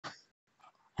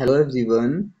Hello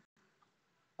everyone.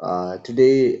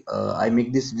 Today I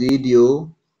make this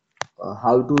video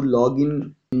how to log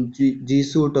in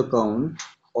GSuit account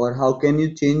or how can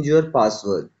you change your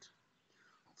password.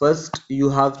 First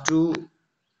you have to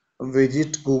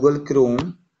visit Google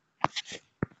Chrome,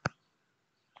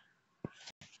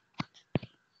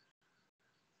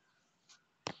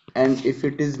 and if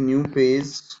it is new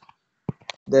page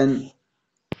then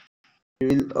you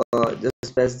will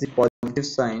just press the positive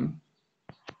sign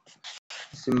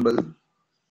symbol.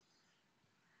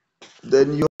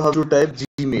 Then you have to type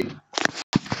Gmail,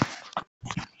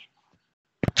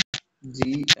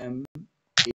 Gmail.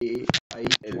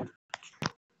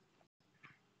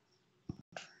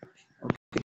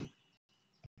 Okay,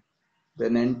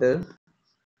 then enter.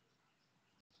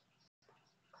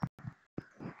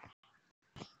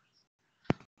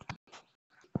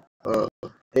 Uh,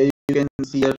 Here you can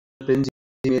see your print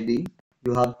Gmail ID.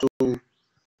 You have to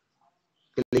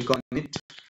click on it.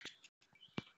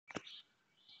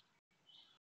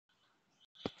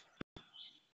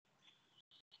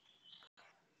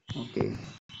 Okay,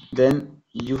 then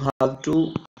you have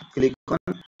to click on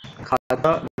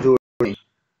Khata Jodne,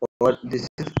 or this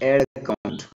is add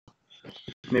account.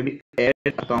 Maybe add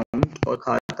account or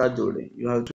Khata Jodne. You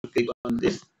have to click on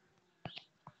this,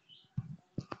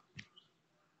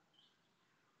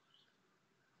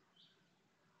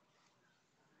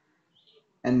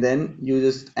 and then you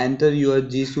just enter your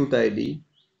GSuit ID.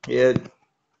 Here,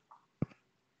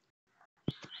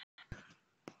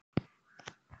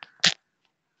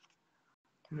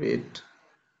 wait,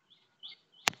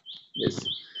 yes.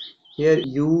 Here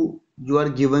you are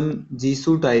given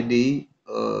GSuit ID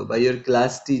by your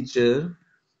class teacher,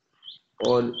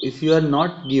 or if you are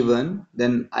not given,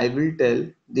 then I will tell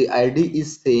the ID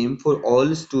is same for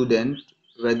all students,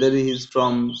 whether he is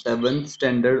from 7th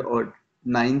standard or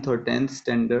 9th or 10th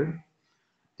standard.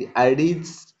 The ID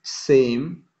is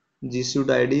same, GSuit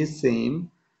ID is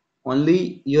same,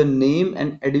 only your name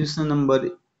and admission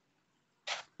number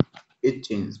is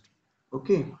changed.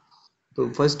 Okay, so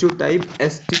first you type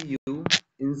STU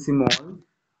in small,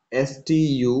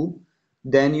 STU,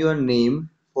 then your name.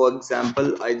 For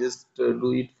example, I just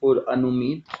do it for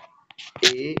Anumit,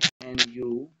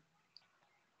 ANUMEET.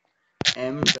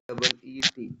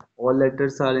 All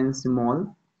letters are in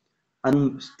small.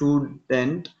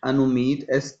 Student Anumeet,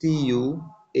 STUANUMEET.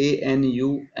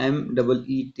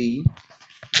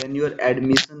 Then your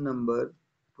admission number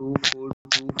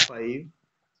 2425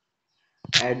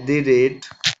 at the rate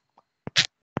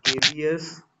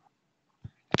KBS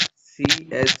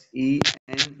CHENNAI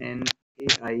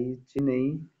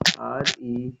Chennai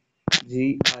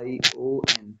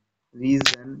REGION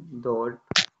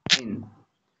reason.in.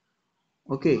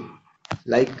 Okay,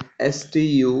 like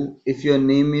STU, if your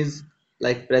name is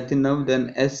like Pratinav,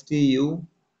 then STU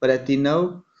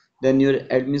Pratinav, then your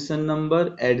admission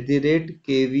number at the rate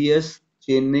KVS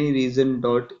Chennai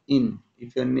region.in.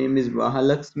 If your name is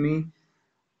Mahalakshmi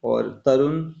or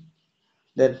Tarun,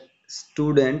 that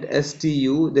student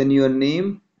STU, then your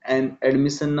name and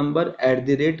admission number at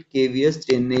the rate KVS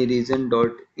Chennai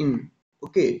region.in.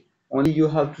 Okay, only you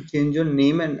have to change your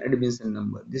name and admission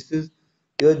number. This is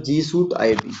your GSuit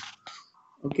ID.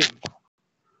 Okay,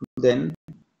 then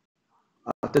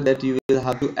after that you will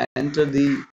have to enter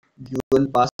the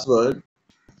given password.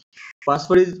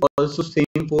 Password is also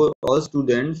same for all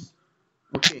students.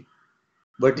 Okay,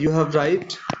 but you have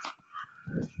write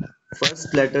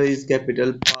first letter is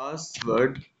capital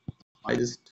password. I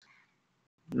just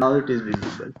now it is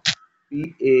visible.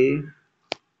 P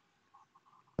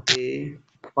A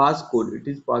passcode. It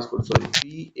is passcode. Sorry,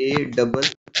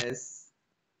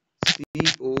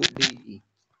 PASSCODE.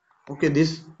 Okay,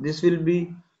 this will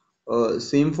be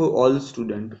same for all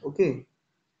student. Okay,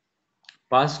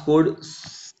 passcode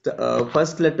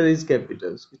first letter is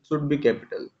capitals. It should be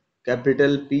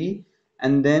capital P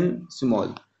and then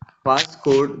small.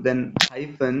 Passcode, then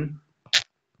hyphen,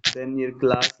 then your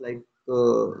class, like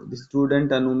the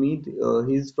student Anumit,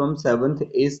 he's from 7th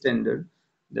A standard.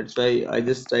 That's why I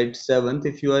just write 7th.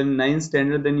 If you are in 9th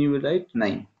standard, then you will write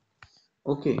 9.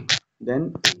 Okay,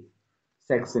 then A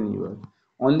section you are.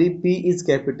 Only P is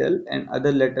capital and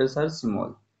other letters are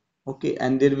small. Okay,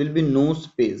 and there will be no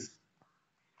space.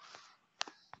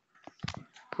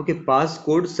 Okay,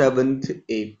 passcode 7th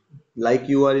A. Like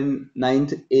you are in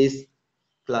 9th A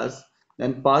class,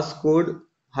 then passcode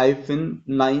hyphen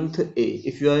 9th A.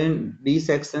 If you are in B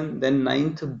section, then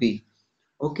 9th B.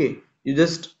 Okay, you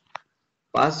just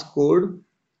passcode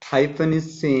hyphen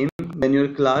is same, then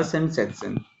your class and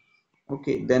section.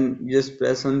 Okay, then you just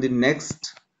press on the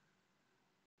next.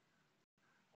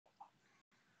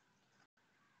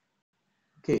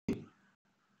 Okay,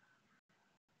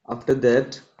 After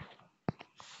that,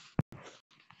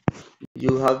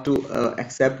 you have to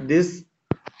accept this.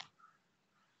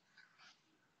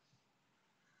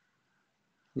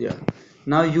 Yeah.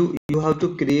 Now you have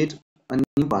to create a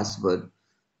new password.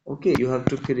 Okay, you have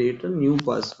to create a new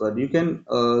password. You can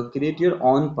create your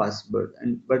own password,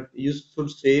 and but you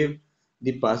should save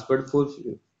the password for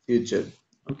future.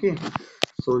 Okay,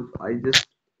 so I just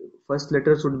first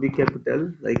letter should be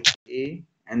capital like A,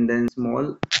 and then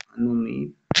small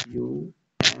Anumeet, Umeet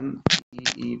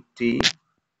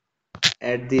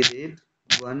at the rate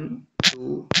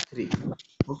 123.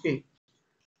 Okay,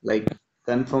 like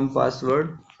confirm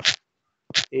password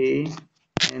A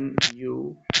N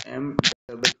U M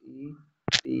E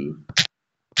T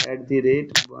at the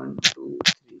rate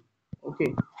 123.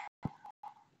 Okay,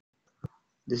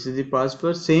 this is the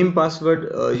password. Same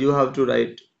password you have to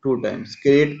write two times.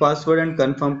 Create password and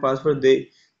confirm password, they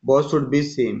both should be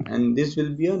same, and this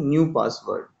will be a new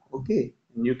password. Okay,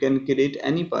 you can create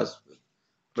any password,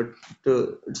 but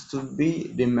it should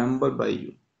be remembered by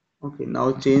you. Okay,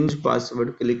 now change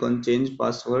password. Click on change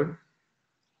password.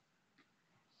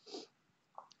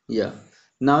 Yeah,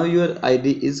 now your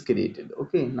ID is created.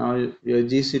 Okay, now your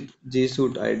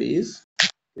GSuit ID is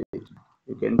created.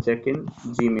 You can check in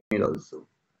Gmail also.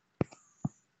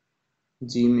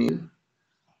 Gmail.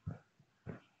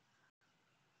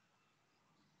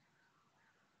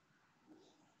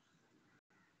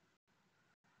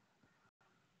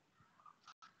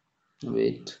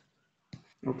 Wait.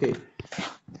 Okay,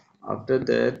 after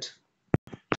that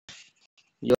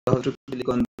you have to click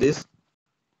on this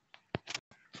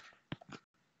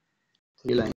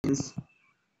three lines,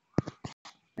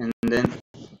 and then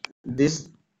this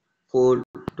for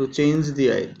to change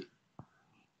the ID.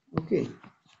 Okay,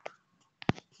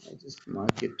 I just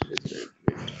mark it with red.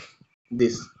 Wait.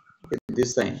 This, okay,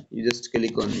 this sign. You just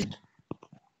click on it.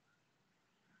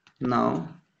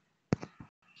 Now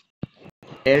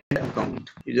add account.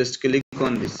 You just click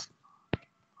on this.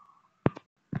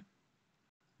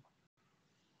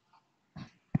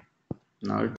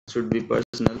 Now it should be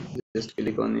personal. Just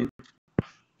click on it.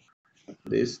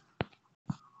 This.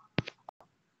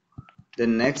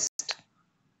 Then next,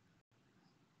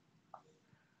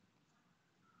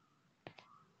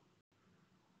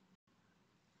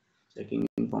 checking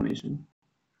information.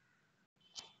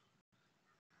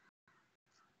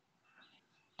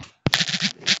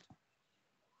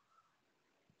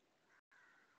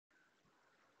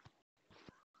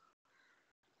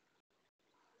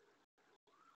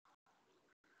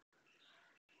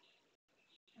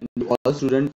 And all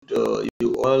student,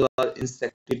 you all are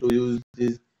instructed to use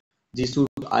this GSuit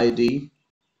ID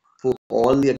for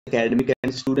all the academic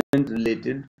and student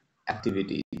related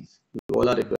activities. You all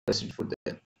are requested for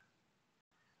that.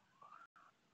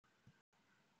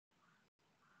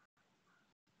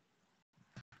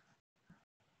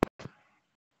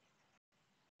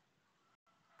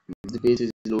 The page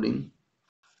is loading.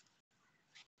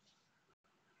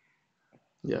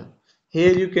 Yeah.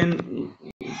 Here you can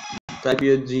type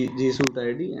your GSuit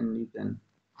ID and you can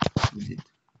visit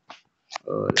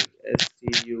like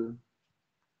STU,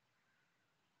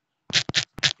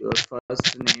 your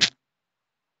first name,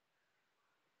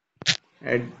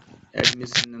 ad,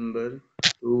 admission number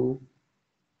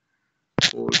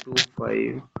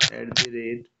 2425 at the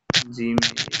rate gmail.in.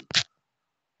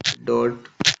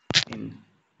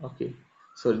 Okay,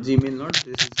 so Gmail, not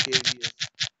this is KVS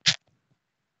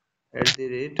at the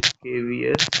rate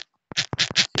KVS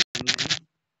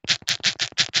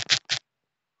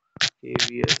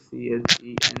KVS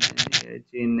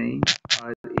CHENNAI Chennai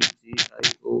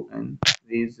REGION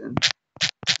region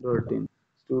 .in.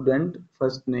 Student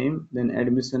first name, then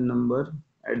admission number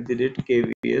at the rate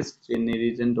KVS Chennai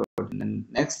region.in.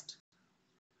 And next,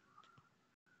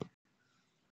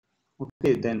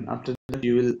 okay, then after that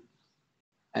you will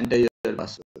enter your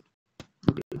password.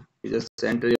 Okay, you just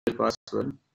enter your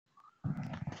password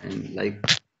and like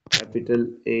capital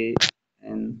A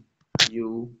N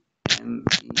U M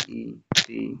E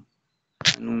T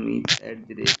Anumeet at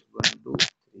the rate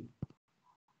 123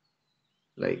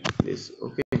 like this.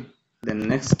 Okay, then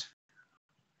next,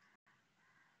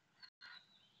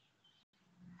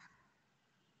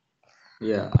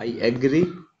 yeah, I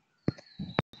agree.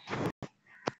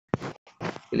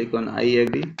 Click on I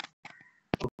agree.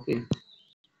 Okay,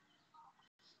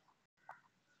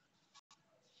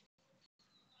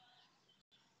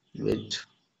 wait.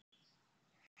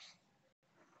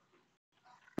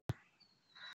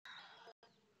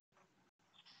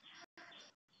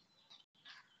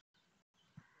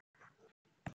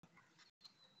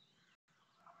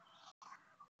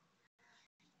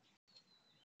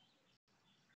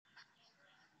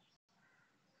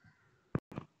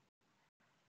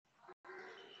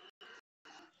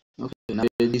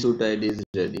 GSuit ID is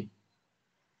ready.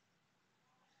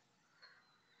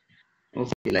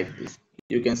 Okay, like this.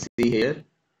 You can see here.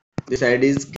 This ID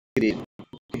is created.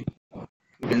 Okay.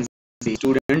 You can see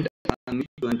student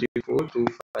 24 to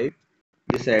 5.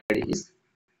 This ID is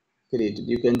created.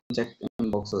 You can check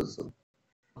inbox also.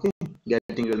 Okay,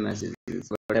 getting your messages.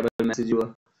 Whatever message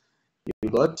you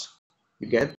got, you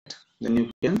get, then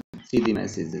you can see the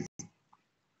messages.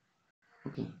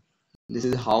 Okay, this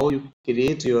is how you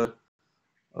create your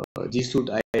GSuit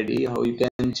ID. How you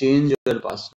can change your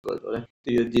password or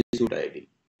your GSuit ID.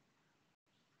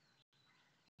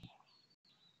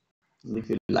 If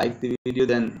you like the video,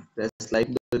 then press like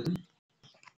button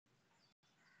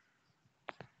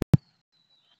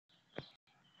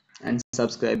and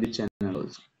subscribe the channel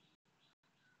also.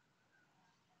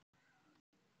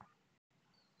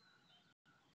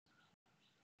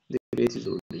 The page is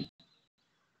loading.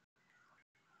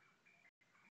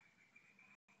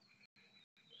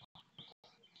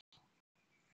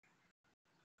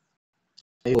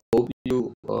 I hope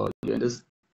you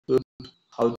understood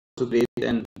how to create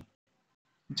and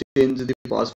change the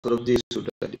password of GSuit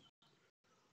ID.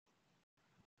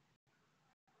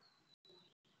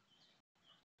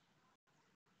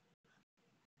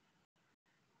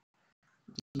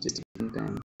 Just taking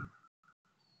time.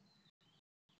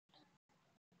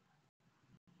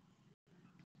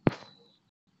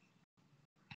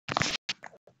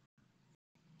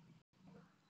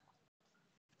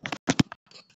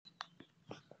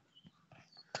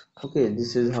 Okay,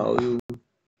 this is how you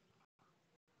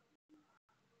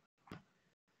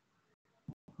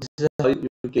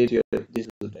create your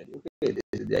GSuit ID. Okay,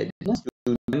 this is the ID.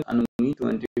 Student Anumi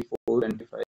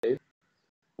 2425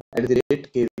 at the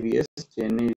rate KBS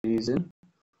Chennai region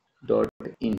dot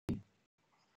in.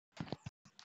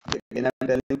 Again, I'm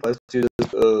telling first you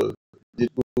the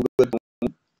Google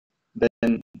Chrome,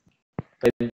 then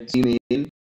type Gmail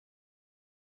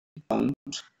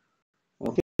account.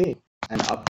 Okay, and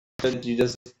after you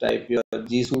just type your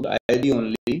GSuit ID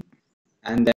only,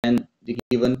 and then the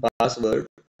given password,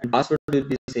 and password will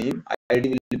be same, ID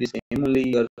will be same, only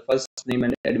your first name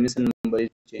and admission number is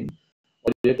changed,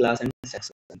 or your class and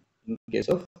section. In case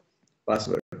of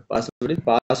password is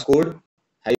passcode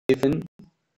hyphen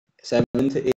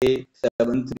 7th A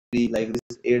 7th B, like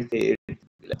this, 8th A 8th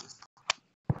B, like this.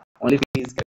 Only B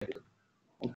is correct.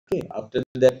 Okay, after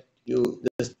that you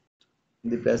just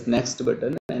press next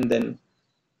button and then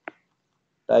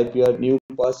type your new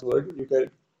password. You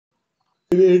can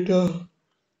create a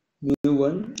new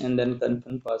one and then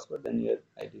confirm password, then your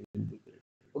ID will be created.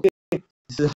 Okay,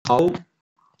 this is how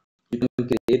you can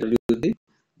create or use the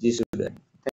GSuit ID.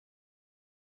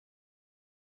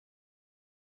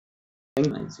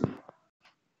 Thank you.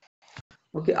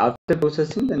 Okay, after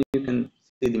processing, then you can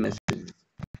see the messages.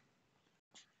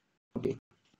 Okay,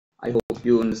 I hope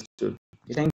you understood.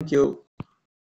 Thank you.